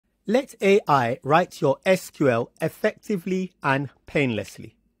Let AI write your SQL effectively and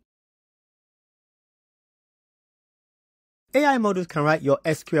painlessly. AI models can write your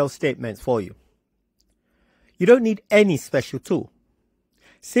SQL statements for you. You don't need any special tool.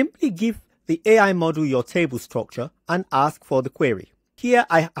 Simply give the AI model your table structure and ask for the query. Here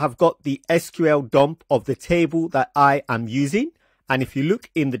I have got the SQL dump of the table that I am using. And if you look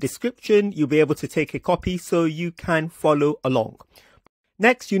in the description, you'll be able to take a copy so you can follow along.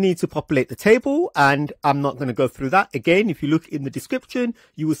 Next, you need to populate the table, and I'm not going to go through that again. If you look in the description,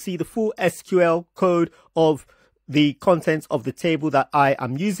 you will see the full SQL code of the contents of the table that I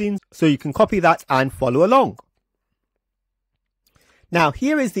am using, so you can copy that and follow along. Now,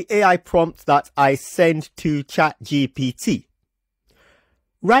 here is the AI prompt that I send to ChatGPT.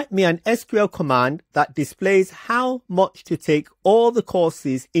 Write me an SQL command that displays how much to take all the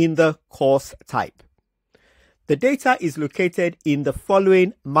courses in the course type. The data is located in the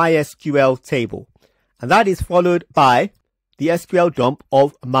following MySQL table, and that is followed by the SQL dump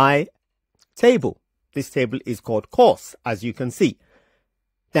of my table. This table is called course, as you can see.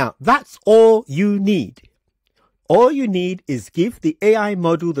 Now, that's all you need. All you need is give the AI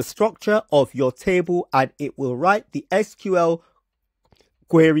model the structure of your table and it will write the SQL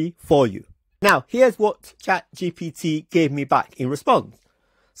query for you. Now, here's what ChatGPT gave me back in response.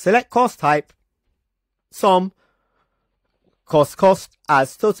 Select course type, sum, cost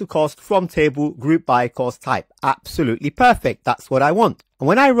as total cost from table group by course type. Absolutely perfect. That's what I want. And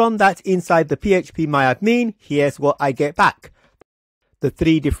when I run that inside the phpMyAdmin, here's what I get back. The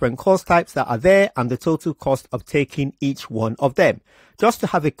 3 different course types that are there and the total cost of taking each one of them. Just to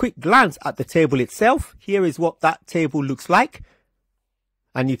have a quick glance at the table itself, here is what that table looks like.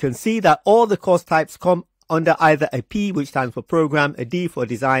 And you can see that all the course types come under either a P, which stands for program, a D for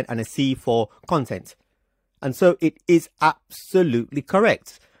design, and a C for content. And so it is absolutely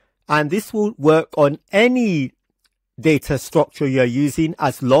correct. And this will work on any data structure you're using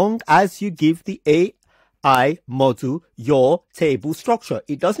as long as you give the AI model your table structure.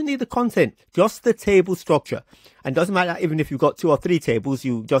 It doesn't need the content, just the table structure. And doesn't matter even if you've got 2 or 3 tables,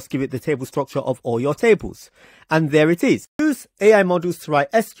 you just give it the table structure of all your tables. And there it is. Use AI models to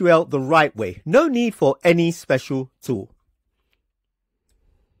write SQL the right way. No need for any special tool.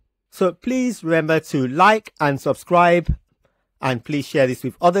 So please remember to like and subscribe, and please share this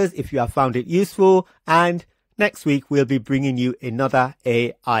with others if you have found it useful. And next week we'll be bringing you another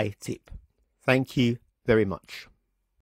AI tip. Thank you very much.